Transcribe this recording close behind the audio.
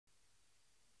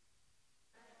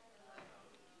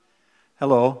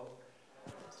Hello.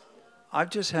 I've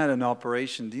just had an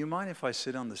operation. Do you mind if I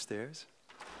sit on the stairs?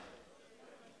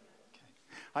 Okay.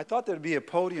 I thought there'd be a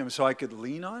podium so I could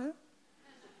lean on it.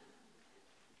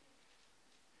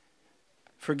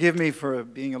 Forgive me for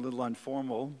being a little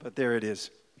informal, but there it is.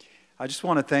 I just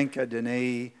want to thank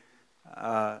Adeniyi.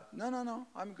 No,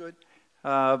 I'm good.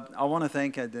 I want to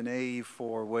thank Adeniyi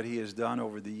for what he has done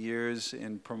over the years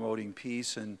in promoting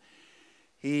peace, and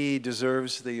he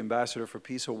deserves the Ambassador for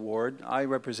Peace Award. I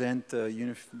represent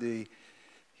the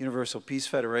Universal Peace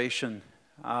Federation.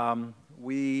 Our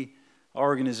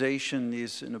organization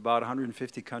is in about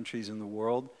 150 countries in the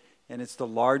world, and it's the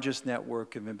largest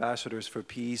network of ambassadors for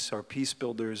peace, or peace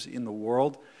builders in the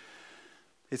world.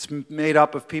 It's made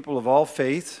up of people of all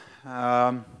faith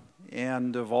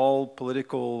and of all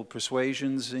political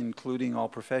persuasions, including all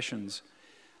professions.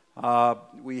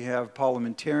 We have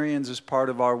parliamentarians as part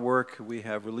of our work. We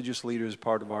have religious leaders as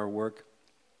part of our work.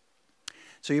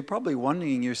 So you're probably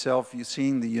wondering yourself, you're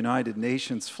seeing the United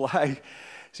Nations flag,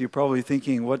 so you're probably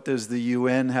thinking, what does the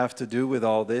UN have to do with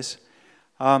all this?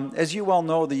 As you well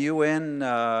know, the UN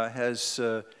has,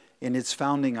 in its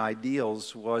founding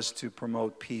ideals, was to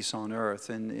promote peace on earth.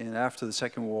 And after the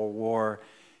Second World War,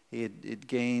 it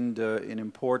gained an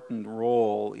important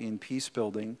role in peace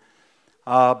building.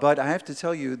 But I have to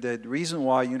tell you that the reason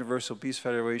why Universal Peace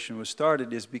Federation was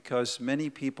started is because many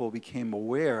people became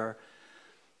aware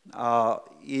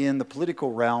in the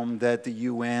political realm that the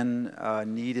UN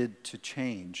needed to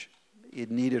change.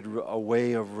 It needed a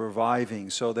way of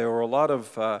reviving. So there were a lot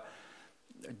of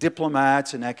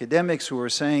diplomats and academics who were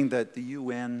saying that the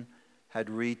UN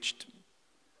had reached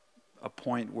a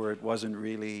point where it wasn't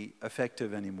really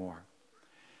effective anymore.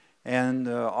 And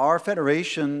our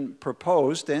federation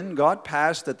proposed and got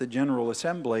passed at the General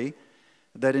Assembly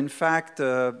that in fact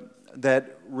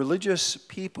that religious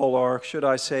people, or should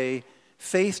I say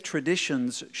faith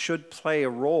traditions, should play a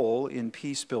role in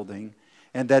peace building,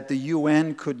 and that the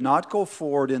UN could not go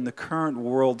forward in the current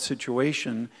world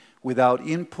situation without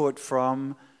input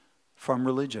from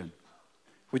religion,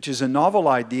 which is a novel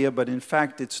idea, but in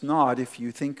fact it's not if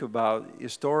you think about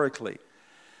historically.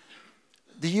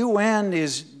 The UN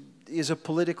is a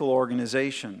political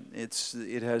organization.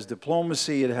 It has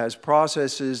diplomacy, it has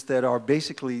processes that are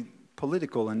basically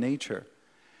political in nature.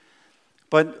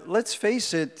 But let's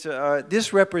face it,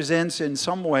 this represents in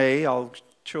some way, I'll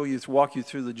show you, walk you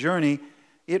through the journey,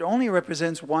 it only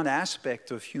represents one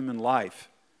aspect of human life.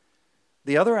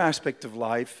 The other aspect of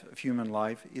life, of human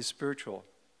life, is spiritual.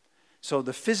 So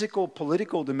the physical,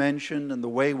 political dimension and the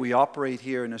way we operate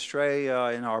here in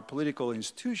Australia, in our political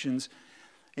institutions,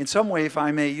 in some way, if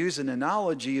I may use an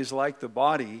analogy, is like the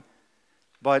body,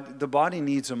 but the body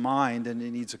needs a mind and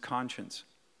it needs a conscience.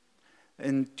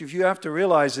 And if you have to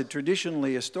realize that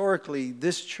traditionally, historically,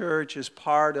 this church is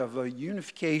part of a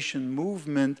unification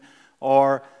movement,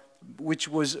 which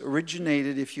was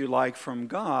originated, if you like, from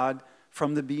God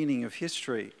from the beginning of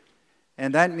history.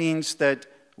 And that means that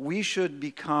we should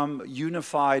become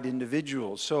unified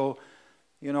individuals. So,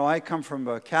 you know, I come from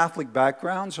a Catholic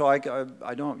background, so I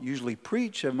don't usually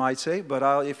preach, I might say, but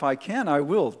if I can, I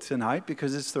will tonight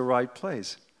because it's the right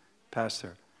place,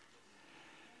 Pastor.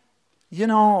 You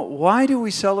know, why do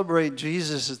we celebrate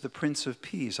Jesus as the Prince of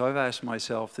Peace? I've asked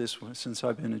myself this since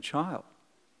I've been a child.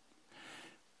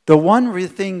 The one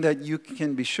thing that you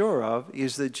can be sure of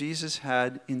is that Jesus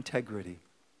had integrity.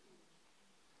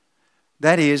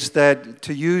 That is, that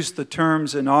to use the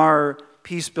terms in our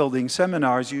peace-building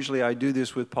seminars, usually I do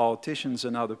this with politicians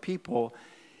and other people,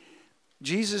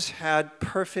 Jesus had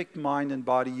perfect mind and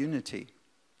body unity.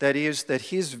 That is, that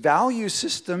his value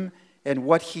system and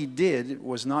what he did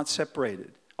was not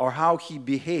separated, or how he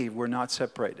behaved were not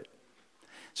separated.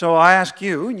 So I ask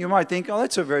you, and you might think, oh,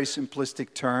 that's a very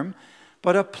simplistic term,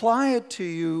 but apply it to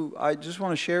you. I just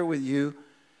want to share with you,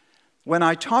 when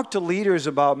I talk to leaders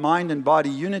about mind and body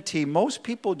unity, most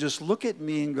people just look at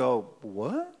me and go,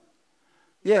 what?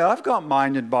 Yeah, I've got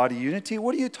mind and body unity.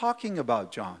 What are you talking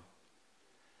about, John?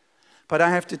 But I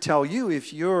have to tell you,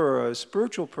 if you're a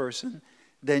spiritual person,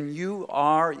 then you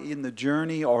are in the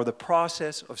journey or the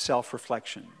process of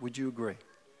self-reflection. Would you agree?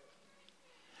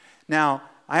 Now,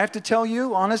 I have to tell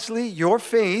you, honestly, your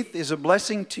faith is a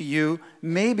blessing to you,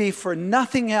 maybe for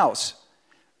nothing else.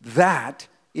 That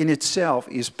in itself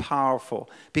is powerful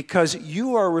because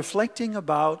you are reflecting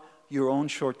about your own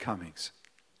shortcomings.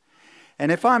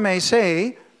 And if I may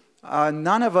say,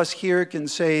 none of us here can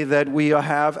say that we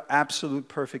have absolute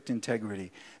perfect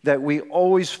integrity, that we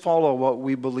always follow what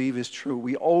we believe is true.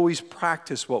 We always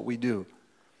practice what we do.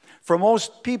 For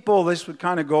most people, this would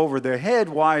kind of go over their head.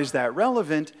 Why is that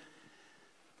relevant?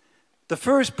 The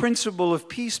first principle of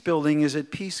peace building is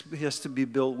that peace has to be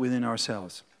built within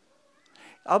ourselves.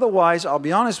 Otherwise, I'll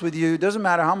be honest with you, it doesn't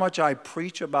matter how much I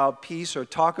preach about peace or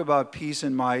talk about peace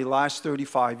in my last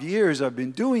 35 years I've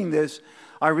been doing this,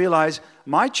 I realize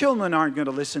my children aren't going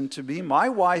to listen to me, my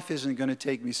wife isn't going to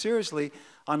take me seriously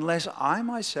unless I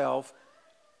myself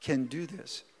can do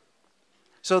this.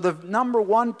 So the number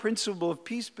one principle of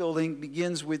peace building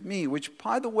begins with me, which,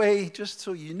 by the way, just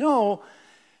so you know,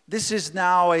 this is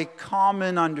now a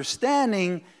common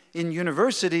understanding in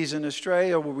universities in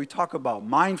Australia where we talk about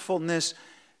mindfulness.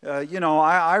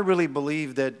 I really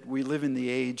believe that we live in the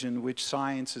age in which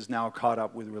science is now caught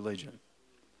up with religion.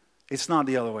 It's not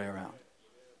the other way around.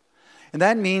 And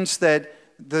that means that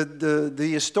the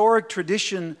historic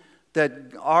tradition that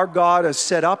our God has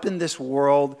set up in this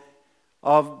world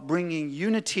of bringing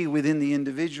unity within the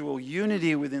individual,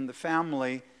 unity within the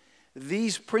family,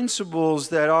 these principles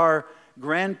that our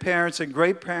grandparents and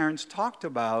great-parents talked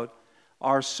about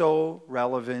are so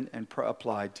relevant and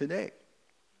applied today.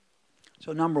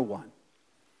 So number one,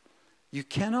 you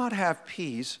cannot have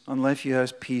peace unless you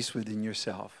have peace within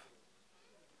yourself.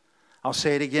 I'll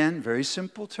say it again, very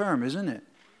simple term, isn't it?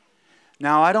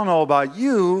 Now, I don't know about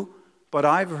you, but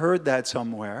I've heard that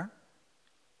somewhere.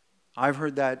 I've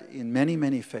heard that in many,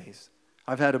 many faiths.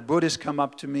 I've had a Buddhist come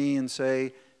up to me and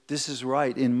say, this is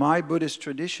right. In my Buddhist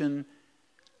tradition,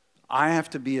 I have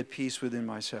to be at peace within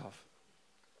myself.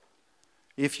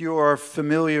 If you are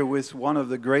familiar with one of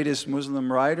the greatest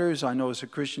Muslim writers, I know it's a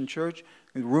Christian church,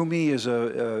 Rumi is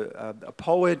a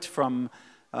poet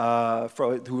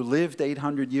who lived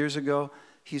 800 years ago.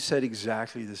 He said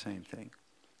exactly the same thing.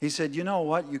 He said, you know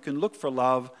what, you can look for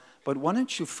love, but why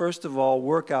don't you first of all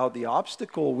work out the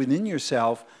obstacle within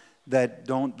yourself that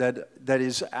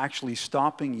is actually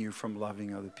stopping you from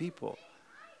loving other people.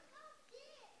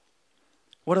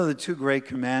 What are the two great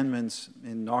commandments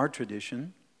in our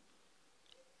tradition?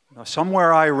 Now,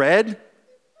 somewhere I read,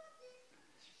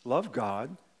 love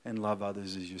God and love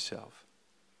others as yourself.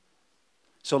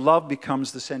 So love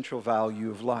becomes the central value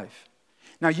of life.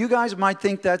 Now, you guys might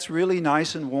think that's really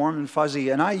nice and warm and fuzzy,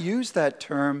 and I use that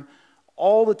term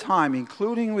all the time,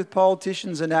 including with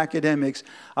politicians and academics.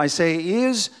 I say,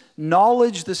 is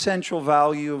knowledge the central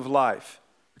value of life?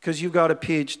 Because you've got a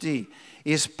PhD.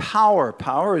 Is power?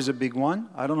 Power is a big one.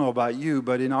 I don't know about you,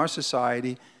 but in our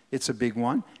society, it's a big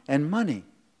one. And money.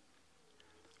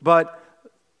 But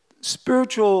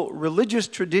spiritual, religious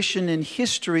tradition and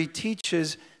history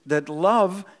teaches that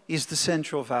love is the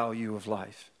central value of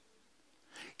life.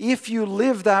 If you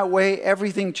live that way,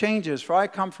 everything changes. For I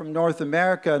come from North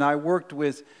America, and I worked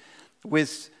with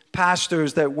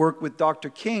pastors that work with Dr.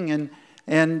 King.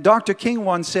 And Dr. King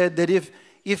once said that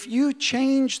if you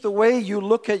change the way you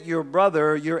look at your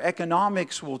brother, your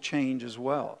economics will change as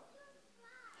well.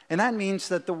 And that means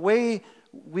that the way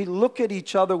we look at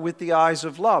each other with the eyes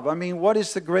of love. I mean, what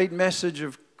is the great message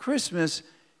of Christmas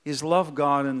is love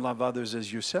God and love others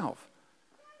as yourself.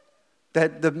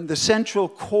 That the central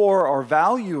core or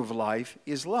value of life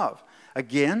is love.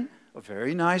 Again, a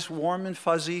very nice, warm and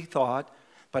fuzzy thought,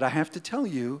 but I have to tell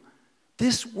you,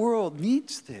 this world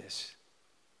needs this.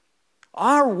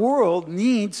 Our world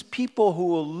needs people who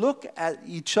will look at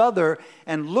each other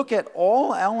and look at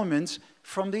all elements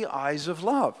from the eyes of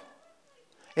love.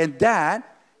 And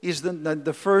that is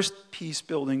the first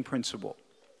peace-building principle.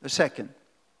 The second,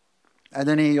 and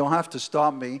then you'll have to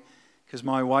stop me, because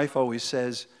my wife always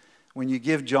says, when you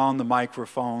give John the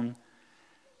microphone,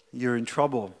 you're in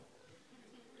trouble.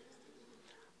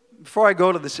 Before I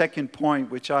go to the second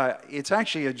point, it's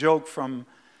actually a joke from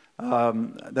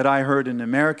that I heard in an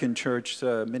American church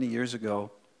many years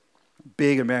ago,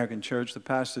 big American church. The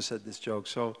pastor said this joke.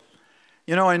 So,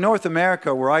 in North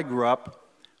America, where I grew up,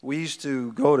 we used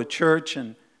to go to church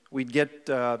and we would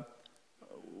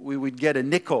get a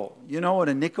nickel. You know what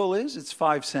a nickel is? It's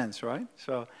 5 cents, right?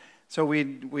 So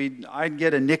I'd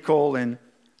get a nickel, and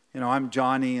I'm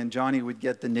Johnny, and Johnny would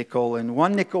get the nickel, and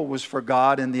one nickel was for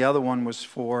God, and the other one was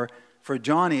for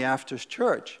Johnny after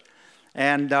church.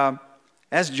 And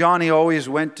as Johnny always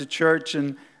went to church,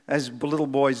 and as little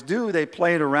boys do, they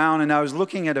played around, and I was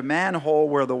looking at a manhole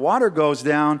where the water goes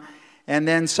down, and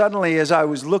then suddenly, as I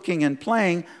was looking and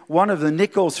playing, one of the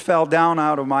nickels fell down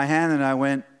out of my hand, and I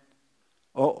went,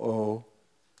 uh-oh,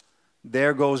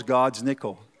 there goes God's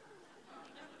nickel.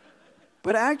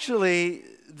 But actually,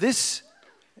 this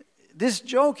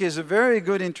joke is a very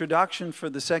good introduction for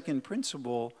the second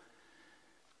principle,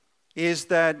 is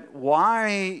that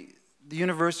why the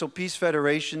Universal Peace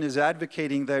Federation is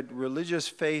advocating that religious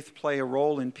faith play a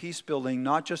role in peace building,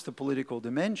 not just the political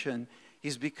dimension,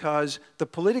 is because the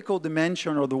political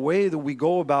dimension, or the way that we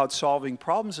go about solving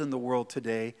problems in the world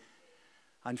today,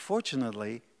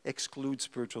 unfortunately, excludes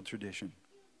spiritual tradition,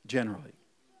 generally.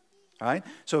 All right?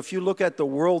 So if you look at the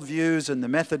worldviews and the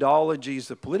methodologies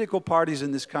the political parties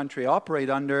in this country operate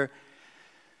under,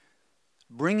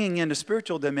 bringing in a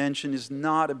spiritual dimension is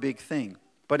not a big thing.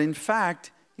 But in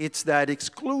fact, it's that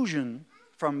exclusion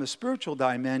from the spiritual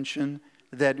dimension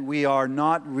that we are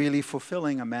not really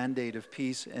fulfilling a mandate of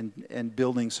peace and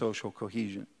building social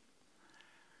cohesion.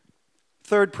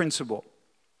 Third principle,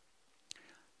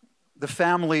 the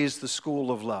family is the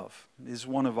school of love, is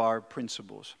one of our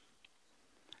principles.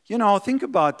 You know, think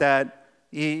about that.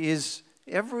 Is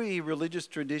every religious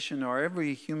tradition or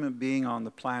every human being on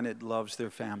the planet loves their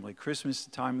family. Christmas is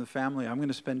the time of the family. I'm going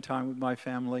to spend time with my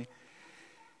family.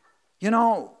 You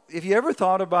know, if you ever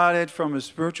thought about it from a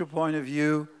spiritual point of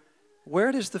view,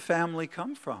 where does the family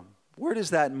come from? Where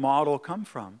does that model come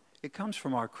from? It comes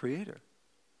from our Creator.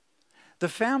 The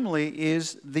family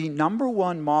is the number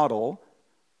one model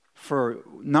for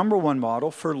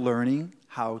learning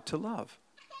how to love.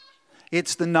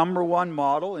 It's the number one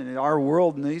model, and our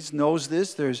world knows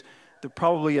this. There's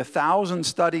probably 1,000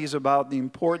 studies about the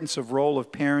importance of role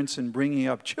of parents in bringing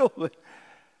up children.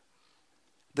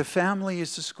 The family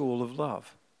is the school of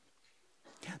love.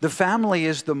 The family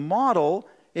is the model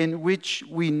in which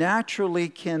we naturally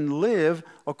can live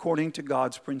according to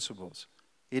God's principles.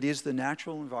 It is the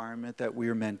natural environment that we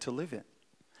are meant to live in.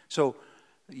 So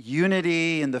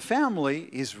unity in the family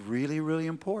is really, really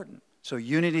important. So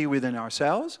unity within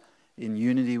ourselves, in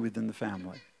unity within the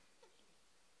family,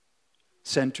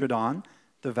 centered on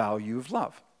the value of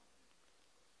love.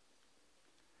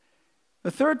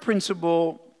 The third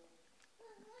principle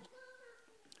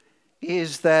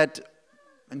is that,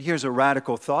 and here's a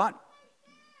radical thought,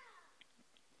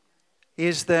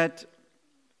 is that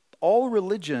all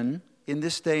religion in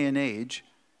this day and age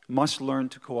must learn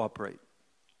to cooperate.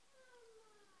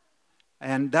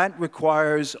 And that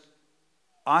requires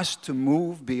us to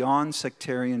move beyond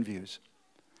sectarian views.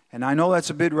 And I know that's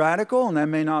a bit radical, and that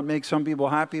may not make some people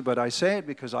happy, but I say it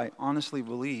because I honestly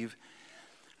believe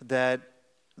that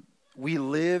we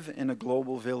live in a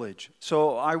global village.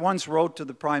 So I once wrote to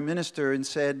the Prime Minister and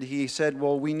he said,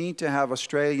 well, we need to have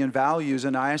Australian values.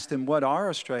 And I asked him, what are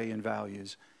Australian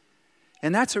values?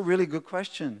 And that's a really good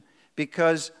question,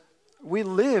 because we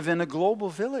live in a global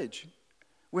village.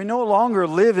 We no longer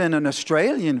live in an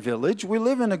Australian village. We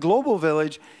live in a global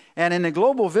village. And in a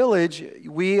global village,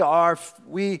 we are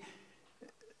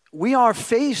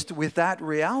faced with that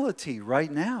reality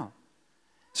right now.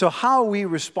 So how we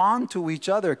respond to each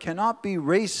other cannot be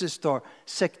racist or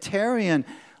sectarian.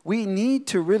 We need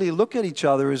to really look at each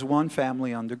other as one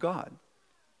family under God.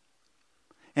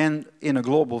 And in a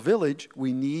global village,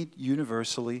 we need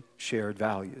universally shared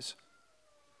values.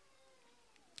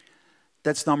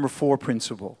 That's number 4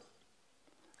 principle.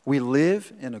 We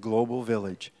live in a global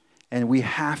village, and we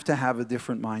have to have a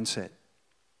different mindset.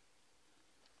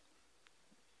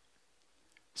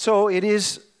 So it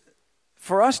is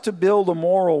for us to build a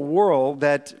moral world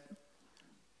that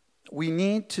we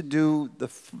need to do,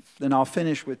 and I'll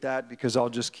finish with that because I'll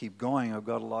just keep going. I've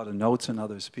got a lot of notes and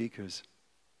other speakers.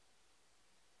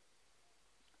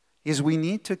 Is we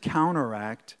need to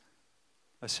counteract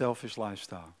a selfish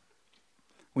lifestyle.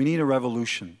 We need a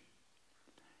revolution.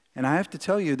 And I have to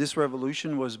tell you, this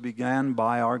revolution was began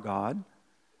by our God,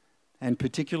 and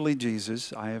particularly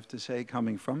Jesus, I have to say,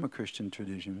 coming from a Christian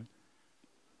tradition,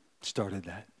 started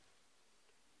that.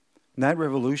 And that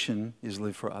revolution is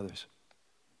live for others.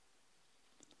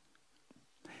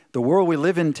 The world we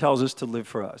live in tells us to live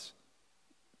for us.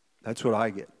 That's what I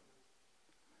get.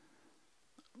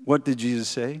 What did Jesus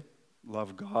say?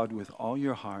 Love God with all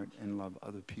your heart and love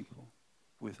other people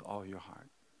with all your heart.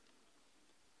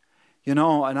 You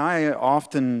know, and I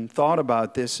often thought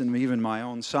about this, and even my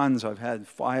own sons, I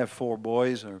have 4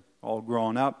 boys, are all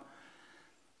grown up,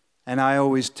 and I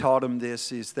always taught them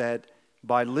this, is that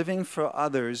by living for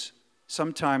others,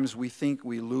 sometimes we think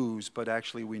we lose, but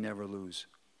actually we never lose.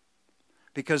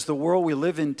 Because the world we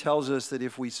live in tells us that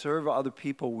if we serve other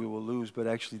people, we will lose, but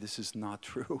actually this is not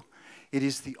true. It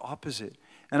is the opposite.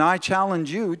 And I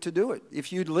challenge you to do it.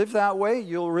 If you live that way,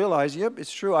 you'll realize, yep,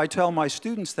 it's true. I tell my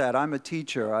students that. I'm a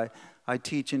teacher. I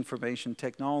teach information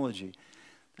technology.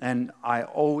 And I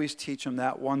always teach them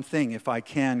that one thing, if I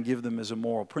can give them as a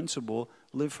moral principle,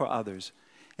 live for others.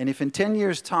 And if in 10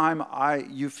 years' time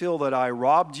you feel that I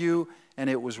robbed you and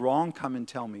it was wrong, come and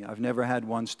tell me. I've never had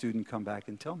one student come back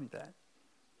and tell me that.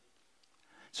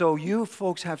 So you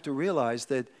folks have to realize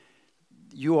that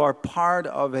you are part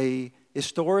of a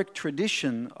historic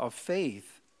tradition of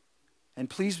faith. And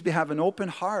please have an open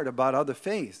heart about other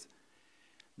faiths.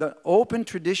 The open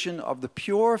tradition of the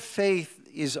pure faith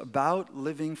is about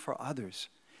living for others.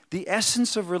 The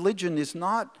essence of religion is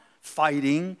not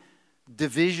fighting,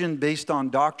 division based on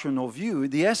doctrinal view.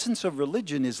 The essence of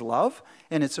religion is love,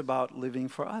 and it's about living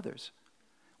for others.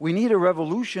 We need a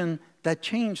revolution that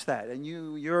changed that, and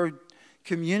your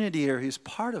community here is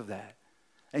part of that.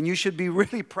 And you should be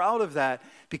really proud of that,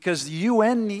 because the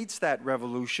UN needs that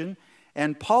revolution,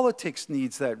 and politics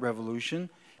needs that revolution,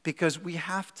 because we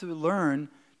have to learn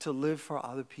to live for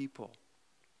other people.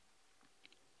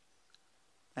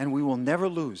 And we will never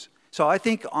lose. So I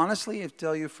think, honestly, I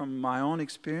tell you from my own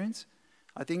experience,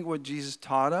 I think what Jesus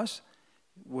taught us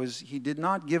was he did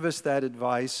not give us that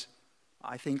advice,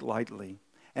 I think, lightly.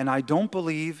 And I don't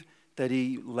believe that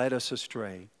he led us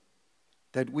astray.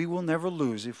 That we will never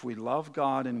lose. If we love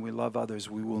God and we love others,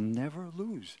 we will never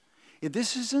lose.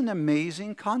 This is an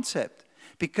amazing concept.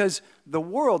 Because the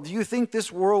world, do you think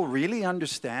this world really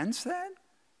understands that?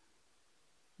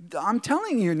 I'm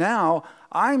telling you now,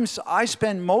 I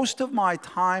spend most of my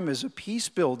time as a peace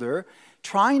builder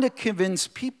trying to convince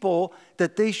people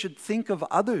that they should think of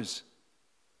others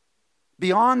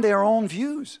beyond their own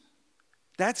views.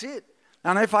 That's it.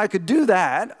 And if I could do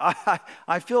that,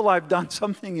 I feel I've done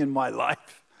something in my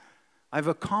life. I've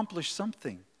accomplished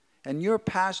something. And your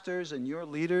pastors and your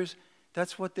leaders,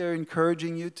 that's what they're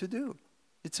encouraging you to do.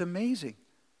 It's amazing.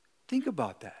 Think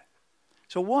about that.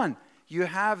 So one, you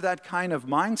have that kind of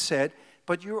mindset,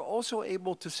 but you're also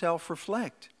able to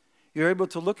self-reflect. You're able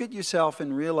to look at yourself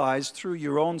and realize through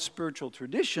your own spiritual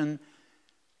tradition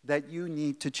that you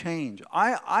need to change.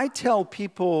 I tell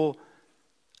people,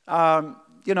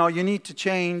 you know, you need to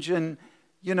change, and,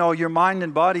 you know, your mind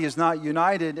and body is not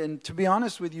united. And to be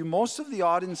honest with you, most of the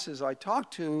audiences I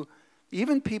talk to,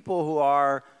 even people who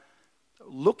are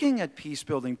looking at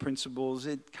peace-building principles,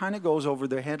 it kind of goes over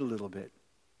their head a little bit.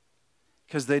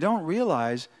 Because they don't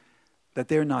realize that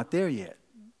they're not there yet.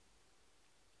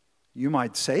 You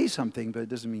might say something, but it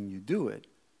doesn't mean you do it.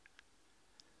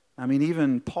 I mean,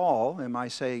 even Paul, and I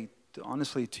say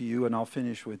honestly to you, and I'll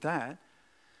finish with that,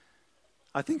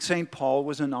 I think St. Paul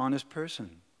was an honest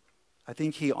person. I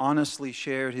think he honestly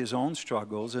shared his own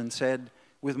struggles and said,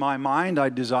 with my mind I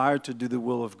desire to do the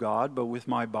will of God, but with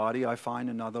my body I find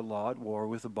another law at war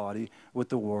with the body, with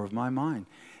the war of my mind.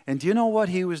 And do you know what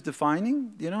he was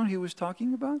defining? Do you know what he was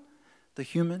talking about? The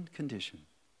human condition.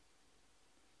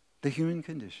 The human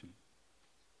condition.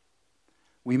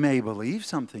 We may believe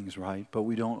something's right, but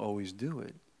we don't always do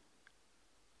it.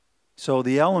 So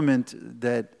the element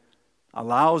that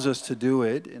allows us to do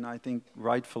it, and I think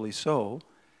rightfully so,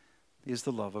 is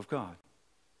the love of God.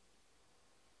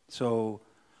 So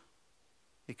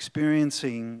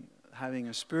having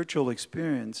a spiritual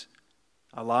experience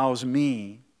allows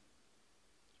me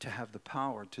to have the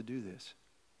power to do this.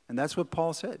 And that's what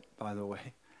Paul said, by the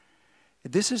way.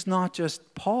 This is not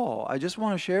just Paul. I just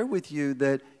want to share with you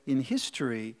that in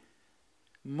history,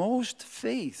 most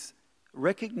faiths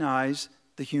recognize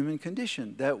the human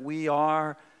condition, that we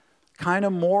are kind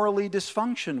of morally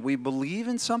dysfunction. We believe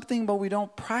in something, but we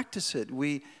don't practice it.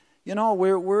 We're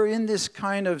in this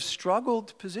kind of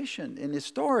struggled position. And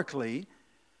historically,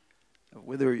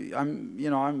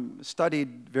 I'm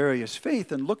studied various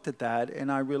faiths and looked at that,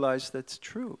 and I realized that's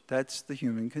true. That's the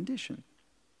human condition.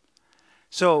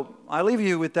 So I leave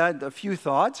you with that, a few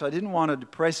thoughts. I didn't want to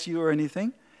depress you or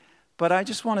anything, but I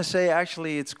just want to say,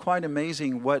 actually, it's quite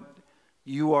amazing what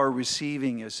you are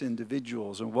receiving as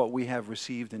individuals and what we have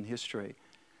received in history.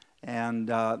 And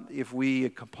if we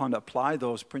apply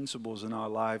those principles in our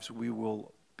lives, we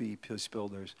will be peace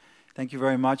builders. Thank you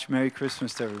very much. Merry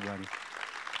Christmas to everybody.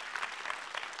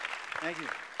 Thank you.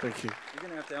 Thank you. You're going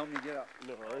to have to help me get up.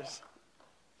 No worries.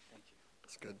 Thank you.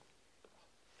 That's good.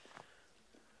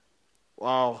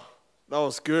 Wow, that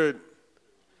was good.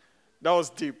 That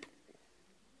was deep.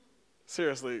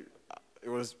 Seriously, it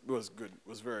was good. It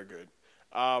was very good.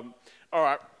 All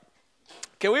right.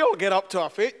 Can we all get up to our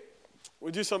feet?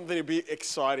 We'll do something a bit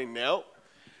exciting now.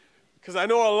 Because I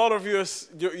know a lot of you,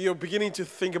 you're beginning to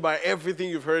think about everything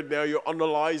you've heard now. You're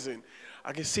analyzing.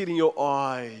 I can see it in your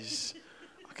eyes.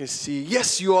 I can see,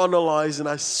 yes, you're analyzing.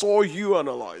 I saw you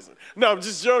analyzing. No, I'm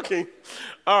just joking.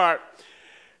 All right.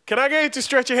 Can I get you to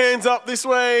stretch your hands up this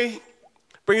way?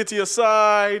 Bring it to your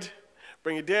side.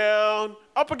 Bring it down.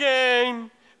 Up again.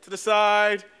 To the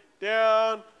side.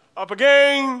 Down. Up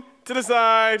again. To the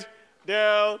side.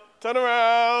 Down. Turn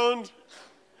around.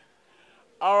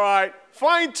 All right.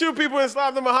 Find two people and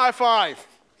slap them a high five.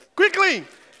 Quickly.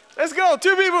 Let's go.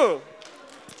 Two people.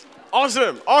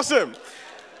 Awesome. Awesome.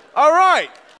 All right.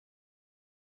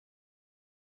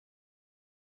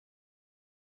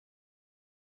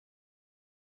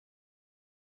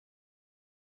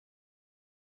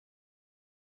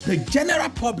 The general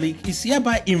public is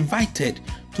hereby invited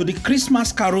to the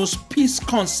Christmas Carols Peace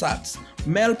Concerts,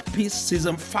 Melbpeace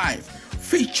Season 5,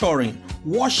 featuring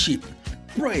worship,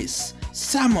 praise,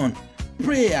 sermon,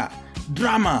 prayer,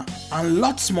 drama, and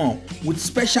lots more, with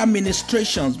special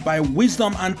ministrations by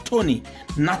Wisdom Anthony,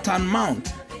 Nathan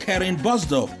Mount, Karen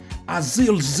Bosdorf,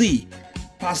 Azil Z,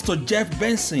 Pastor Jeff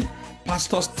Benson,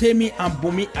 Pastors Temi and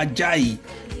Bumi Ajayi,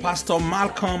 Pastor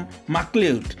Malcolm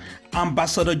MacLeod,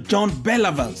 Ambassador John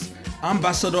Bellavance,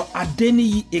 Ambassador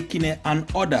Adeniyi Ekine, and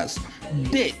others.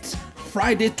 Date: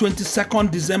 Friday, 22nd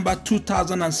December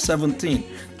 2017.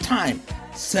 Time: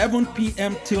 7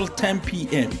 p.m. till 10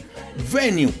 p.m.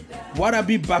 Venue: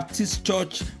 Warabi Baptist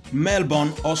Church,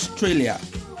 Melbourne, Australia.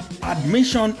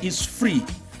 Admission is free.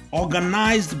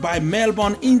 Organized by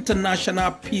Melbourne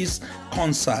International Peace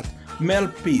Concert,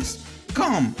 Melbpeace.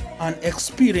 Come and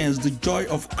experience the joy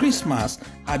of Christmas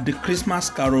at the Christmas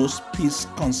Carols Peace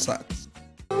Concert.